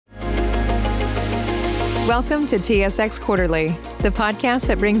Welcome to TSX Quarterly, the podcast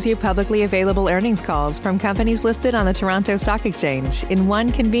that brings you publicly available earnings calls from companies listed on the Toronto Stock Exchange in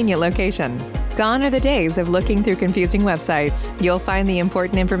one convenient location. Gone are the days of looking through confusing websites. You'll find the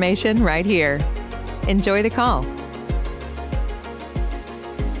important information right here. Enjoy the call.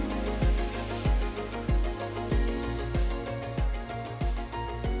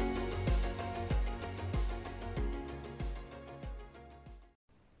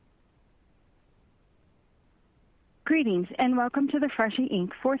 Greetings and welcome to the Freshii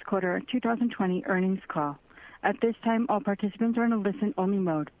Inc. Fourth Quarter 2020 earnings call. At this time, all participants are in a listen-only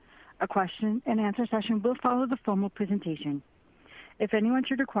mode. A question and answer session will follow the formal presentation. If anyone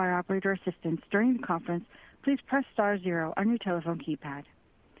should require operator assistance during the conference, please press *0 on your telephone keypad.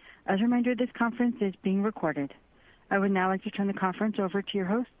 As a reminder, this conference is being recorded. I would now like to turn the conference over to your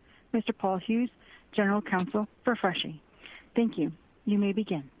host, Mr. Paul Hughes, General Counsel for Freshii. Thank you. You may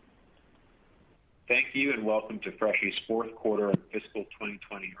begin. Thank you and welcome to Freshii's fourth quarter and fiscal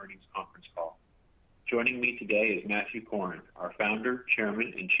 2020 earnings conference call. Joining me today is Matthew Corrin, our founder,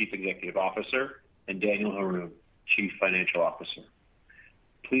 chairman, and chief executive officer, and Daniel Haroun, chief financial officer.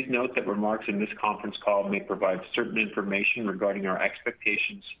 Please note that remarks in this conference call may provide certain information regarding our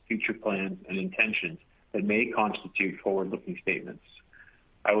expectations, future plans, and intentions that may constitute forward-looking statements.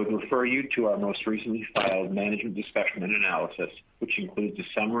 I would refer you to our most recently filed management discussion and analysis, which includes a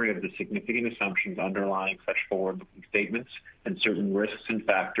summary of the significant assumptions underlying such forward-looking statements and certain risks and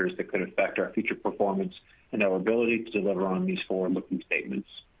factors that could affect our future performance and our ability to deliver on these forward-looking statements.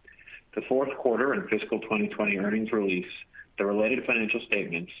 The fourth quarter and fiscal 2020 earnings release, the related financial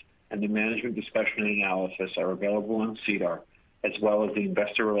statements, and the management discussion and analysis are available on SEDAR, as well as the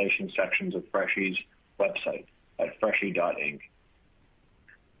investor relations sections of Freshii's website at freshii.inc.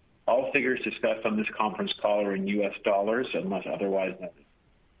 All figures discussed on this conference call are in U.S. dollars unless otherwise noted.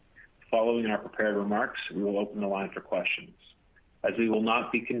 Following our prepared remarks, we will open the line for questions. As we will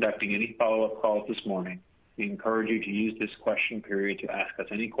not be conducting any follow-up calls this morning, we encourage you to use this question period to ask us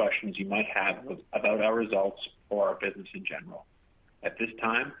any questions you might have about our results or our business in general. At this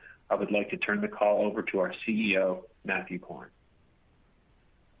time, I would like to turn the call over to our CEO, Matthew Corrin.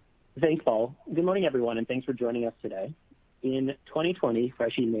 Thanks, Paul. Good morning, everyone, and thanks for joining us today. In 2020,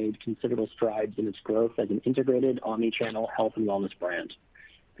 Freshii made considerable strides in its growth as an integrated omni-channel health and wellness brand.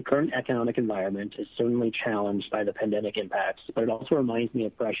 The current economic environment is certainly challenged by the pandemic impacts, but it also reminds me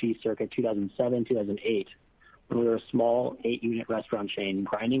of Freshii circa 2007-2008, when we were a small 8-unit restaurant chain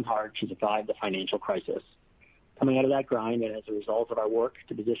grinding hard to survive the financial crisis. Coming out of that grind and as a result of our work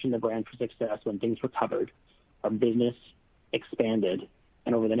to position the brand for success when things recovered, our business expanded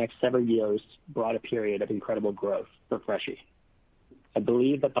and over the next several years brought a period of incredible growth for Freshii. I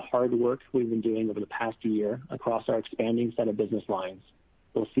believe that the hard work we've been doing over the past year across our expanding set of business lines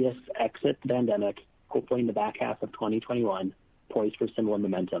will see us exit the pandemic, hopefully in the back half of 2021, poised for similar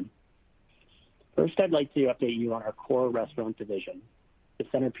momentum. First, I'd like to update you on our core restaurant division, the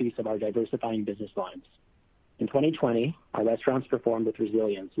centerpiece of our diversifying business lines. In 2020, our restaurants performed with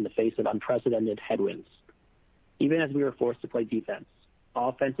resilience in the face of unprecedented headwinds. Even as we were forced to play defense,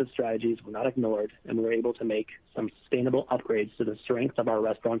 offensive strategies were not ignored, and we were able to make some sustainable upgrades to the strength of our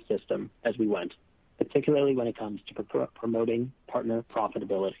restaurant system as we went, particularly when it comes to promoting partner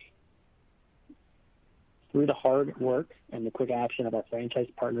profitability. Through the hard work and the quick action of our franchise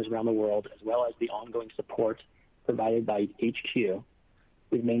partners around the world, as well as the ongoing support provided by HQ,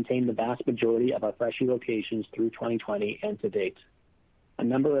 we've maintained the vast majority of our Freshii locations through 2020 and to date. A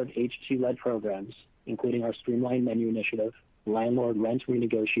number of HQ-led programs, including our Streamlined Menu Initiative, landlord rent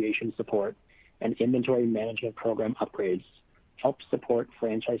renegotiation support, and inventory management program upgrades, help support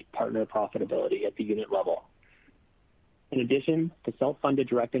franchise partner profitability at the unit level. In addition to self-funded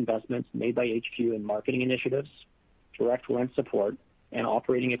direct investments made by HQ in marketing initiatives, direct rent support, and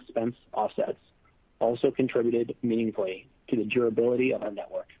operating expense offsets also contributed meaningfully to the durability of our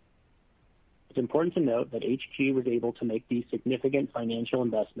network. It's important to note that HQ was able to make these significant financial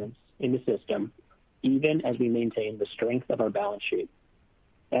investments in the system even as we maintained the strength of our balance sheet.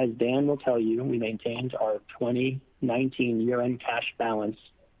 As Dan will tell you, we maintained our 2019 year-end cash balance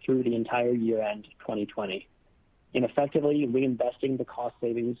through the entire year-end 2020. In effectively reinvesting the cost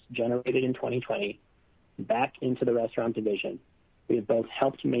savings generated in 2020 back into the restaurant division, we have both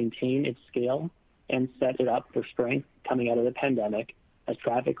helped maintain its scale and set it up for strength coming out of the pandemic as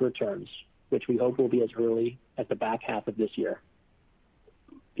traffic returns, which we hope will be as early as the back half of this year.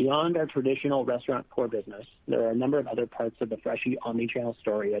 Beyond our traditional restaurant core business, there are a number of other parts of the Freshii omnichannel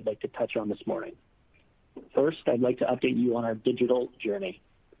story I'd like to touch on this morning. First, I'd like to update you on our digital journey.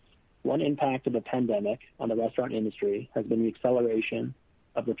 One impact of the pandemic on the restaurant industry has been the acceleration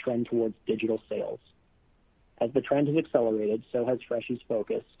of the trend towards digital sales. As the trend has accelerated, so has Freshii's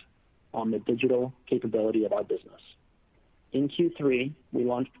focus on the digital capability of our business. In Q3, we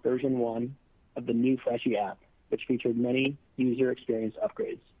launched version 1 of the new Freshii app, which featured many user experience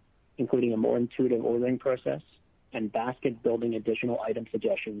upgrades, including a more intuitive ordering process and basket building additional item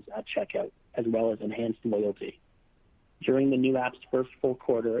suggestions at checkout, as well as enhanced loyalty. During the new app's first full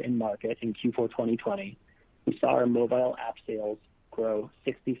quarter in market in Q4 2020, we saw our mobile app sales grow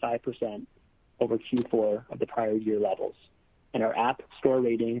 65% over Q4 of the prior year levels, and our app store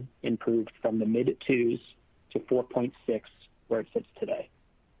rating improved from the mid-2s to 4.6, where it sits today.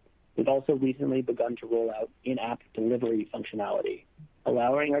 We've also recently begun to roll out in-app delivery functionality,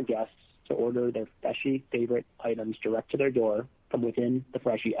 allowing our guests to order their Freshii favorite items direct to their door from within the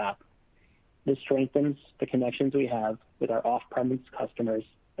Freshii app. This strengthens the connections we have with our off-premise customers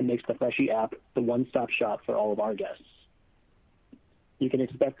and makes the Freshii app the one-stop shop for all of our guests. You can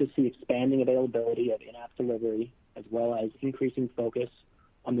expect to see expanding availability of in-app delivery, as well as increasing focus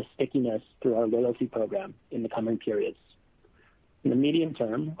on the stickiness through our loyalty program in the coming periods. In the medium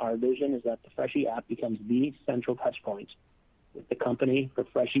term, our vision is that the Freshii app becomes the central touchpoint with the company for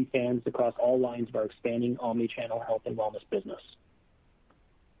Freshii fans across all lines of our expanding omni-channel health and wellness business.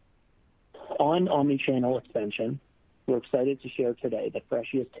 On omni-channel expansion, we're excited to share today that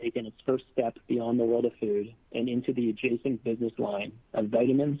Freshii has taken its first step beyond the world of food and into the adjacent business line of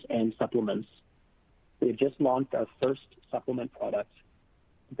vitamins and supplements. We have just launched our first supplement product,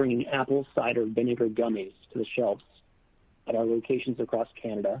 bringing apple cider vinegar gummies to the shelves at our locations across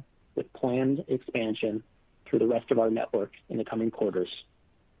Canada, with planned expansion through the rest of our network in the coming quarters.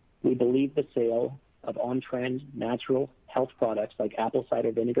 We believe the sale of on-trend natural health products like apple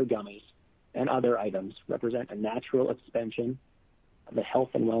cider vinegar gummies and other items represent a natural expansion of the health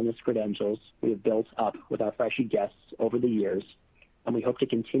and wellness credentials we have built up with our Freshii guests over the years, and we hope to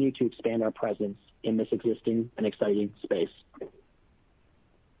continue to expand our presence in this existing and exciting space.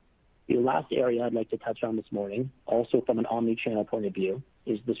 The last area I'd like to touch on this morning, also from an omni-channel point of view,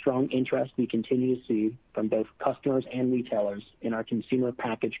 is the strong interest we continue to see from both customers and retailers in our consumer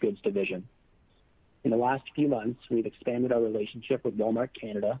packaged goods division. In the last few months, we've expanded our relationship with Walmart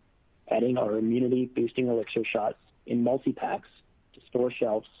Canada, adding our immunity-boosting elixir shots in multi-packs to store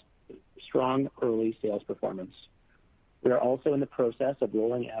shelves with strong early sales performance. We are also in the process of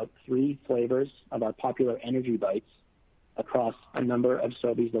rolling out 3 flavors of our popular Energy Bites across a number of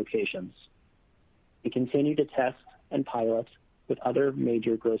Sobeys locations. We continue to test and pilot with other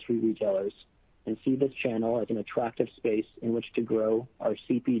major grocery retailers and see this channel as an attractive space in which to grow our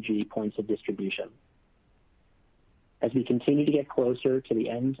CPG points of distribution. As we continue to get closer to the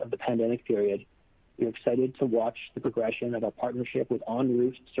end of the pandemic period, we are excited to watch the progression of our partnership with en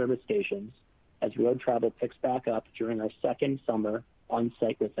route service stations as road travel picks back up during our second summer on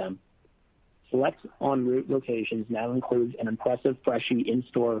site with them. Select en route locations now include an impressive Freshii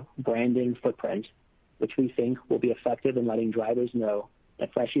in-store branding footprint, which we think will be effective in letting drivers know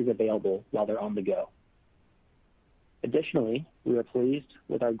that Freshii is available while they're on the go. Additionally, we are pleased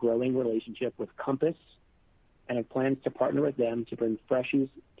with our growing relationship with Compass and have plans to partner with them to bring Freshii's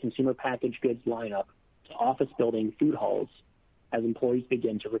consumer packaged goods lineup to office building food halls as employees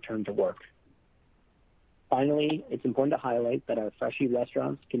begin to return to work. Finally, it's important to highlight that our Freshii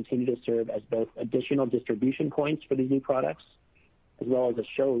restaurants continue to serve as both additional distribution points for these new products, as well as a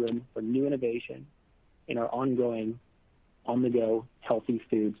showroom for new innovation in our ongoing on-the-go healthy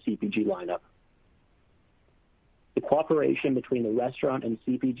food CPG lineup. The cooperation between the restaurant and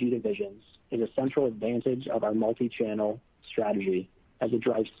CPG divisions is a central advantage of our multi-channel strategy as it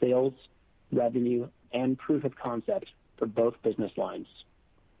drives sales, revenue, and proof of concept for both business lines.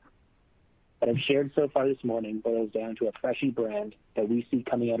 What I've shared so far this morning boils down to a Freshii brand that we see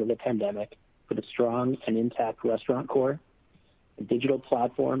coming out of the pandemic with a strong and intact restaurant core, a digital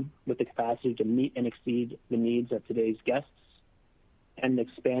platform with the capacity to meet and exceed the needs of today's guests, and an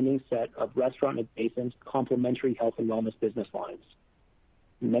expanding set of restaurant-adjacent complementary health and wellness business lines.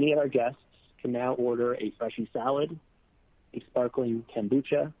 Many of our guests can now order a Freshii salad, a sparkling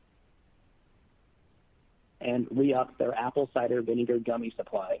kombucha, and re-up their apple cider vinegar gummy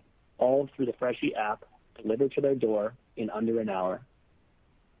supply, all through the Freshii app, delivered to their door in under an hour.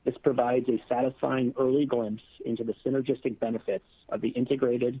 This provides a satisfying early glimpse into the synergistic benefits of the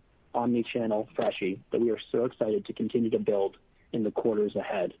integrated omni-channel Freshii that we are so excited to continue to build in the quarters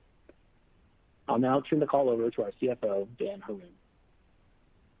ahead. I'll now turn the call over to our CFO, Dan Haroun.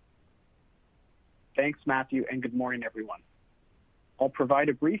 Thanks, Matthew, and good morning, everyone. I'll provide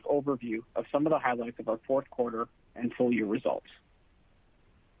a brief overview of some of the highlights of our fourth quarter and full year results.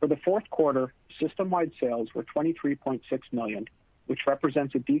 For the fourth quarter, system-wide sales were $23.6 million, which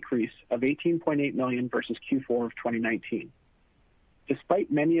represents a decrease of $18.8 million versus Q4 of 2019.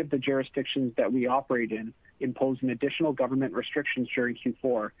 Despite many of the jurisdictions that we operate in imposing additional government restrictions during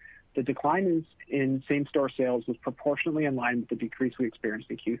Q4, the decline in same-store sales was proportionally in line with the decrease we experienced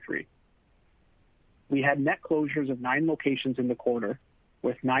in Q3. We had net closures of 9 locations in the quarter,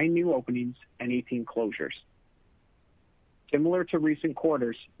 with 9 new openings and 18 closures. Similar to recent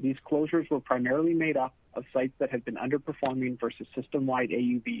quarters, these closures were primarily made up of sites that had been underperforming versus system-wide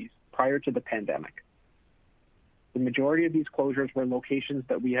AUVs prior to the pandemic. The majority of these closures were locations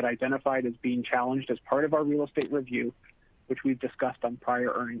that we had identified as being challenged as part of our real estate review, which we've discussed on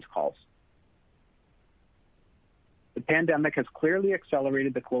prior earnings calls. The pandemic has clearly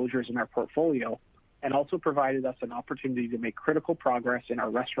accelerated the closures in our portfolio and also provided us an opportunity to make critical progress in our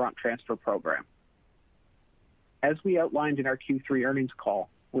restaurant transfer program. As we outlined in our Q3 earnings call,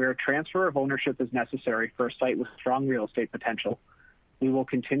 where a transfer of ownership is necessary for a site with strong real estate potential, we will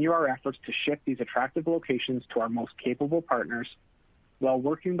continue our efforts to shift these attractive locations to our most capable partners while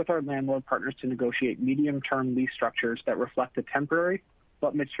working with our landlord partners to negotiate medium-term lease structures that reflect the temporary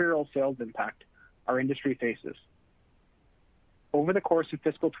but material sales impact our industry faces. Over the course of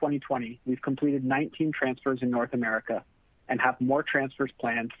fiscal 2020, we've completed 19 transfers in North America and have more transfers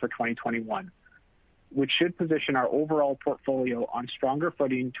planned for 2021, which should position our overall portfolio on stronger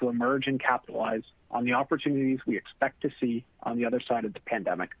footing to emerge and capitalize on the opportunities we expect to see on the other side of the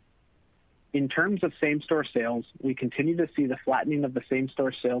pandemic. In terms of same-store sales, we continue to see the flattening of the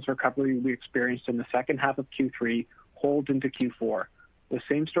same-store sales recovery we experienced in the second half of Q3 hold into Q4, with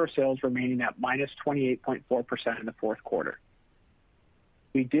same-store sales remaining at minus 28.4% in the fourth quarter.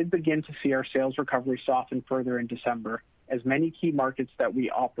 We did begin to see our sales recovery soften further in December, as many key markets that we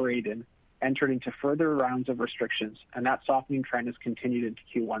operate in entered into further rounds of restrictions, and that softening trend has continued into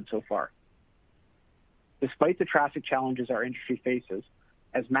Q1 so far. Despite the traffic challenges our industry faces,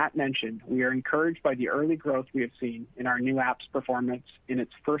 as Matt mentioned, we are encouraged by the early growth we have seen in our new app's performance in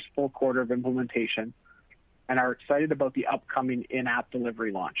its first full quarter of implementation and are excited about the upcoming in-app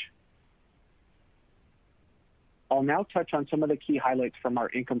delivery launch. I'll now touch on some of the key highlights from our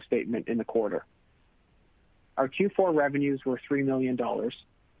income statement in the quarter. Our Q4 revenues were $3 million,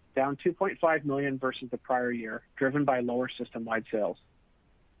 down $2.5 million versus the prior year, driven by lower system-wide sales.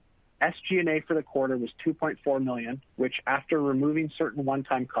 SG&A for the quarter was $2.4 million, which, after removing certain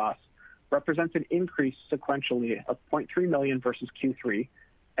one-time costs, represents an increase sequentially of $0.3 million versus Q3,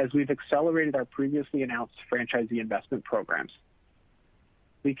 as we've accelerated our previously announced franchisee investment programs.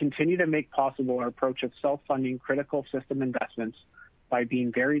 We continue to make possible our approach of self-funding critical system investments by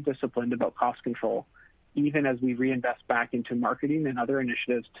being very disciplined about cost control, even as we reinvest back into marketing and other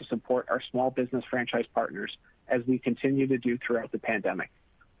initiatives to support our small business franchise partners, as we continue to do throughout the pandemic.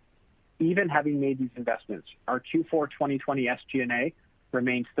 Even having made these investments, our Q4 2020 SG&A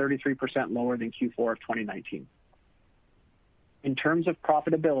remains 33% lower than Q4 of 2019. In terms of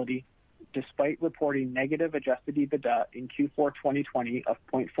profitability, despite reporting negative adjusted EBITDA in Q4 2020 of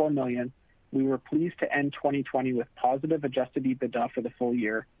 $0.4 million, we were pleased to end 2020 with positive adjusted EBITDA for the full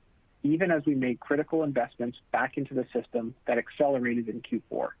year, even as we made critical investments back into the system that accelerated in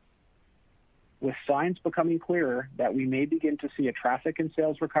Q4. With signs becoming clearer that we may begin to see a traffic and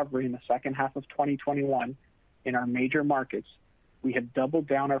sales recovery in the second half of 2021 in our major markets, we have doubled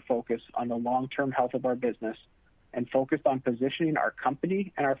down our focus on the long-term health of our business and focused on positioning our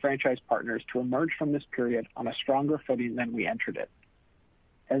company and our franchise partners to emerge from this period on a stronger footing than we entered it.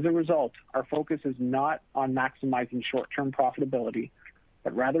 As a result, our focus is not on maximizing short-term profitability,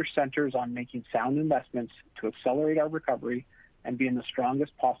 but rather centers on making sound investments to accelerate our recovery and be in the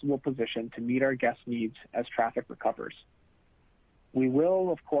strongest possible position to meet our guests' needs as traffic recovers. We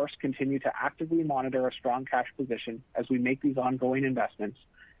will, of course, continue to actively monitor a strong cash position as we make these ongoing investments,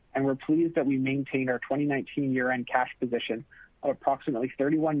 and we're pleased that we maintained our 2019 year-end cash position of approximately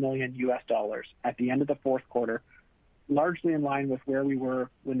 $31 million at the end of the fourth quarter, largely in line with where we were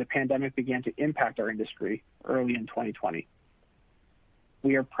when the pandemic began to impact our industry early in 2020.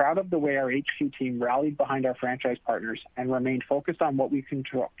 We are proud of the way our HQ team rallied behind our franchise partners and remained focused on what we can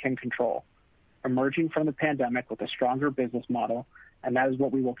control, emerging from the pandemic with a stronger business model, and that is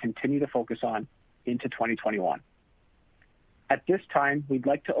what we will continue to focus on into 2021. At this time, we'd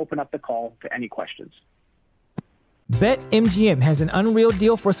like to open up the call to any questions. BetMGM has an unreal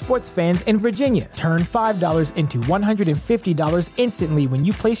deal for sports fans in Virginia. Turn $5 into $150 instantly when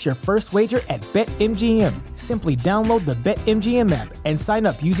you place your first wager at BetMGM. Simply download the BetMGM app and sign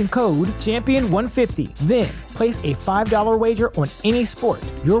up using code Champion150. Then, place a $5 wager on any sport.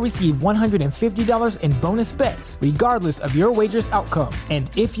 You'll receive $150 in bonus bets, regardless of your wager's outcome. And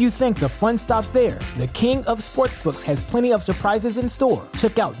if you think the fun stops there, the king of sportsbooks has plenty of surprises in store.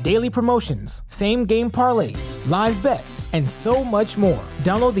 Check out daily promotions, same-game parlays, live bets, and so much more.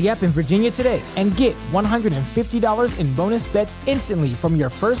 Download the app in Virginia today and get $150 in bonus bets instantly from your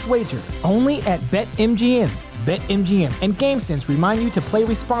first wager. Only at BetMGM. BetMGM and GameSense remind you to play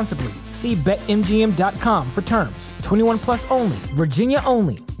responsibly. See BetMGM.com for terms. 21 plus only. Virginia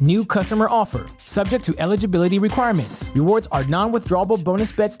only. New customer offer. Subject to eligibility requirements. Rewards are non-withdrawable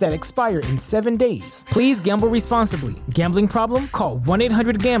bonus bets that expire in 7 days. Please gamble responsibly. Gambling problem? Call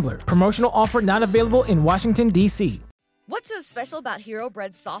 1-800-GAMBLER. Promotional offer not available in Washington, D.C. What's so special about Hero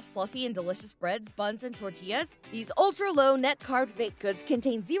Bread's soft, fluffy, and delicious breads, buns, and tortillas? These ultra-low net-carb baked goods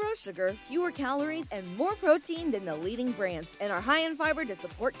contain zero sugar, fewer calories, and more protein than the leading brands, and are high in fiber to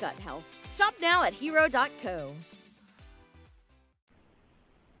support gut health. Shop now at hero.co.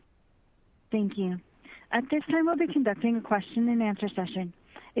 Thank you. At this time, we'll be conducting a question-and-answer session.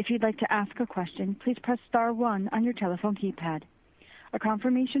 If you'd like to ask a question, please press star 1 on your telephone keypad. A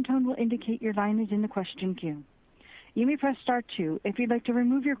confirmation tone will indicate your line is in the question queue. You may press star 2 if you'd like to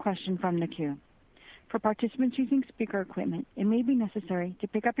remove your question from the queue. For participants using speaker equipment, it may be necessary to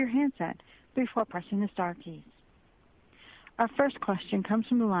pick up your handset before pressing the star keys. Our first question comes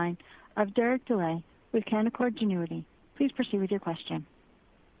from the line of Derek Dley with Canaccord Genuity. Please proceed with your question.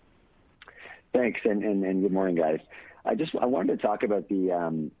 Thanks, and good morning, guys. I wanted to talk about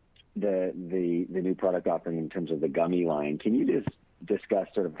the new product offering in terms of the gummy line. Can you just discuss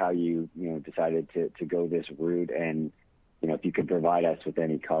sort of how you decided to go this route, and if you could provide us with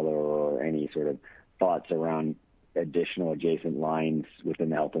any color or any sort of thoughts around additional adjacent lines within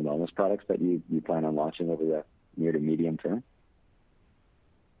the health and wellness products that you plan on launching over the near to medium term?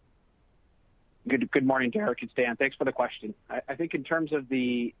 Good morning, Derek. It's Dan. Thanks for the question. I think in terms of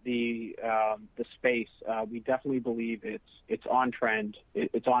the space, we definitely believe it's on trend,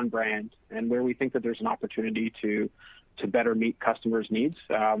 it's on brand, and where we think that there's an opportunity to better meet customers' needs,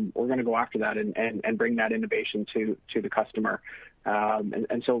 we're going to go after that and bring that innovation to the customer.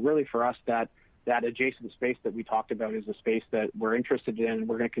 And so really for us, that adjacent space that we talked about is a space that we're interested in.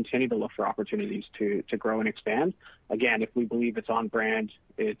 We're going to continue to look for opportunities to grow and expand. Again, if we believe it's on brand,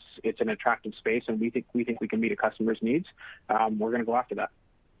 it's an attractive space, and we think we can meet a customer's needs, we're going to go after that.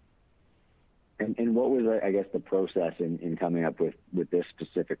 And what was, I guess, the process in coming up with this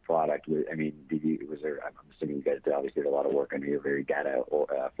specific product? I mean, I'm assuming you guys obviously did a lot of work. I know you're a very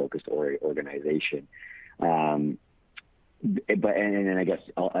data-focused organization. But then I guess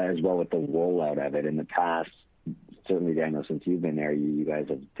as well with the rollout of it in the past, certainly Daniel, since you've been there, you guys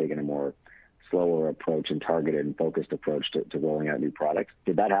have taken a more slower approach and targeted and focused approach to rolling out new products.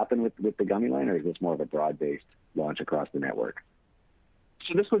 Did that happen with the gummy line, or is this more of a broad-based launch across the network?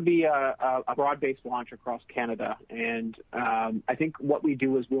 So this would be a broad-based launch across Canada, and I think what we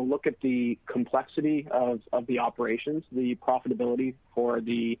do is we'll look at the complexity of the operations, the profitability for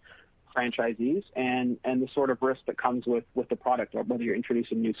the franchisees, and the sort of risk that comes with the product, or whether you're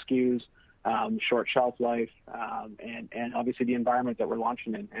introducing new SKUs, short shelf life, and obviously the environment that we're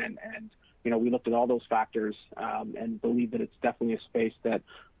launching in. And we looked at all those factors and believe that it's definitely a space that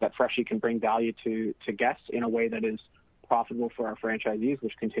Freshii can bring value to guests in a way that is profitable for our franchisees,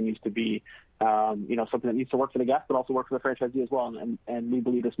 which continues to be something that needs to work for the guest, but also work for the franchisee as well. And we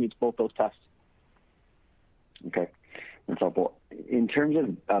believe this meets both those tests. Okay, that's helpful. In terms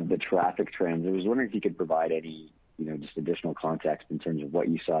of the traffic trends, I was wondering if you could provide any just additional context in terms of what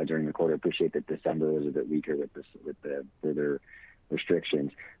you saw during the quarter. I appreciate that December was a bit weaker with the further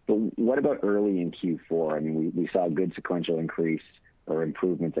restrictions, but what about early in Q4? I mean, we saw a good sequential increase, or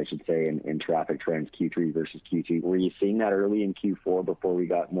improvements, I should say, in traffic trends, Q3 versus Q2. Were you seeing that early in Q4 before we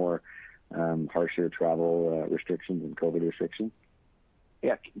got more harsher travel restrictions and COVID restrictions?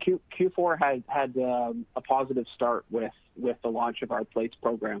 Yeah, Q4 had a positive start with the launch of our Plates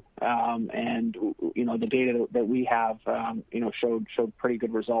program, and the data that we have showed pretty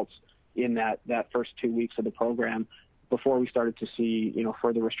good results in that first 2 weeks of the program before we started to see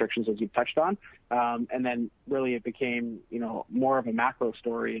further restrictions, as you've touched on, and then really it became more of a macro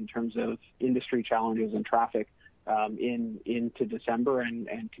story in terms of industry challenges and traffic into December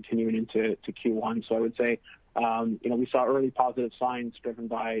and continuing into Q1. So I would say we saw early positive signs driven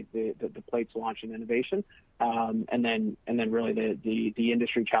by the Plates launch and innovation, and then really the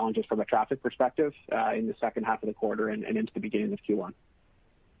industry challenges from a traffic perspective in the second half of the quarter and into the beginning of Q1.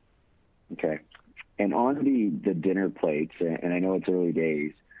 Okay. And on the dinner plates, and I know it's early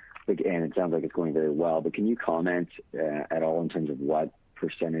days, and it sounds like it's going very well, but can you comment at all in terms of what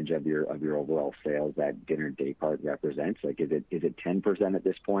percentage of your overall sales that dinner day part represents? Like, is it 10% at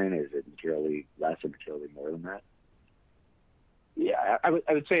this point? Is it materially less or materially more than that? Yeah, I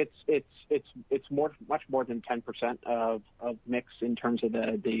would say it's much more than 10% of mix in terms of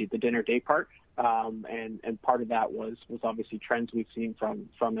the dinner day part, and part of that was obviously trends we've seen from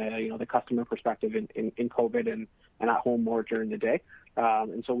the customer perspective in COVID and at home more during the day,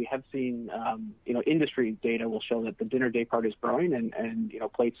 and so we have seen industry data will show that the dinner day part is growing, and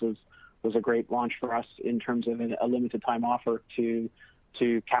plates was a great launch for us in terms of a limited time offer to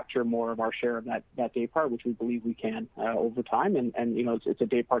capture more of our share of that day part, which we believe we can over time. And it's a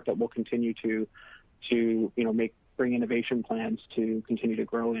day part that we'll continue to bring innovation plans to continue to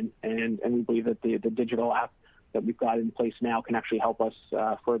grow in. And we believe that the digital app that we've got in place now can actually help us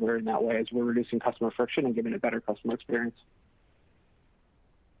further in that way as we're reducing customer friction and giving a better customer experience.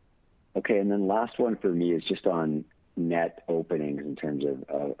 Okay, and then last one for me is just on net openings in terms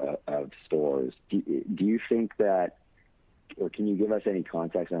of stores. Do you think that, or can you give us any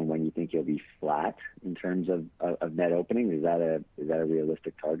context on when you think you'll be flat in terms of net opening? Is that a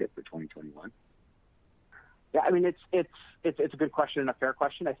realistic target for 2021? Yeah, I mean it's a good question and a fair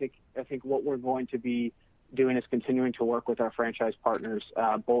question. I think what we're going to be doing is continuing to work with our franchise partners,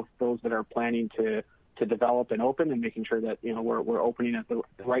 both those that are planning to develop and open, and making sure that we're opening at the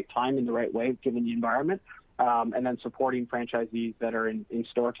right time in the right way given the environment, and then supporting franchisees that are in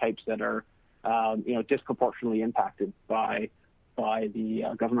store types that are disproportionately impacted by the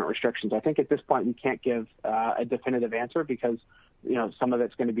government restrictions. I think at this point we can't give a definitive answer because some of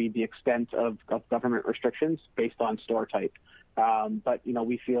it's going to be the extent of government restrictions based on store type. But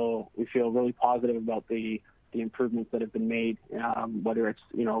we feel really positive about the improvements that have been made, whether it's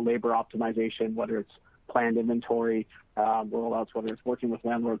labor optimization, whether it's planned inventory rollouts, whether it's working with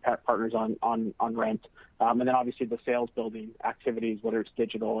landlord partners on rent, and then obviously the sales building activities, whether it's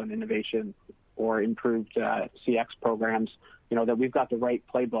digital and innovation or improved CX programs, that we've got the right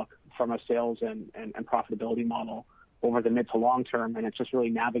playbook from a sales and profitability model over the mid to long term, and it's just really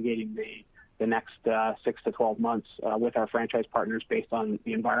navigating the next 6 to 12 months with our franchise partners based on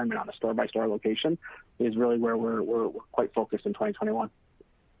the environment on a store-by-store location is really where we're quite focused in 2021.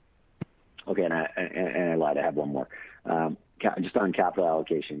 Okay, and I lied, I have one more. Just on capital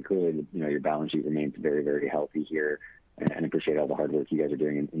allocation, clearly, your balance sheet remains very, very healthy here, and appreciate all the hard work you guys are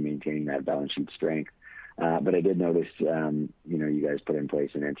doing in maintaining that balance sheet strength. But I did notice, you guys put in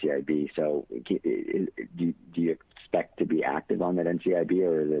place an NCIB. So do you expect to be active on that NCIB,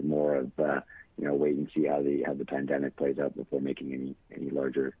 or is it more of wait and see how the pandemic plays out before making any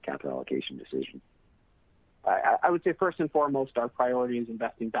larger capital allocation decisions? I would say first and foremost, our priority is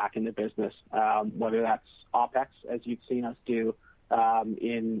investing back in the business, whether that's OPEX, as you've seen us do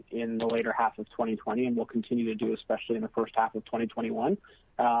in the later half of 2020, and we'll continue to do, especially in the first half of 2021.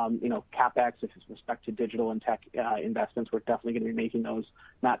 CapEx, with respect to digital and tech investments, we're definitely going to be making those.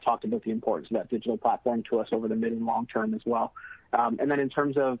 Matt talked about the importance of that digital platform to us over the mid and long term as well. And then in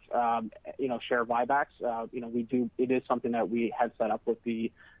terms of share buybacks, it is something that we had set up with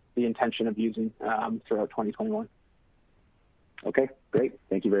the intention of using throughout 2021. Okay, great.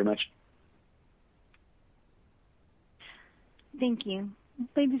 Thank you very much. Thank you.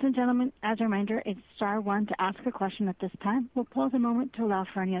 Ladies and gentlemen, as a reminder, it's star one to ask a question at this time. We'll pause a moment to allow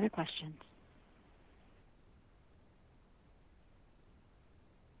for any other questions.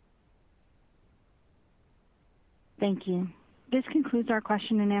 Thank you. This concludes our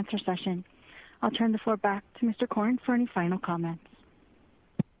question and answer session. I'll turn the floor back to Mr. Corrin for any final comments.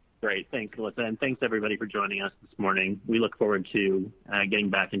 Great. Thanks, Alyssa, and thanks everybody for joining us this morning. We look forward to getting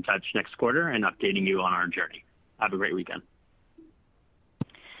back in touch next quarter and updating you on our journey. Have a great weekend.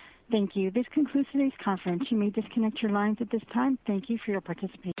 Thank you. This concludes today's conference. You may disconnect your lines at this time. Thank you for your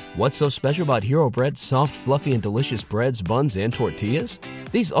participation. What's so special about Hero Bread's soft, fluffy, and delicious breads, buns, and tortillas?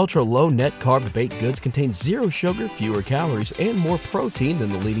 These ultra-low net-carb baked goods contain zero sugar, fewer calories, and more protein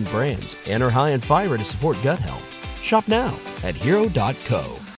than the leading brands, and are high in fiber to support gut health. Shop now at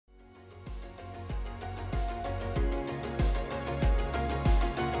hero.co.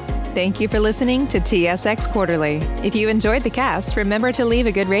 Thank you for listening to TSX Quarterly. If you enjoyed the cast, remember to leave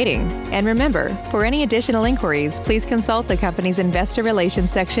a good rating. And remember, for any additional inquiries, please consult the company's investor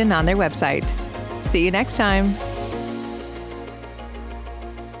relations section on their website. See you next time.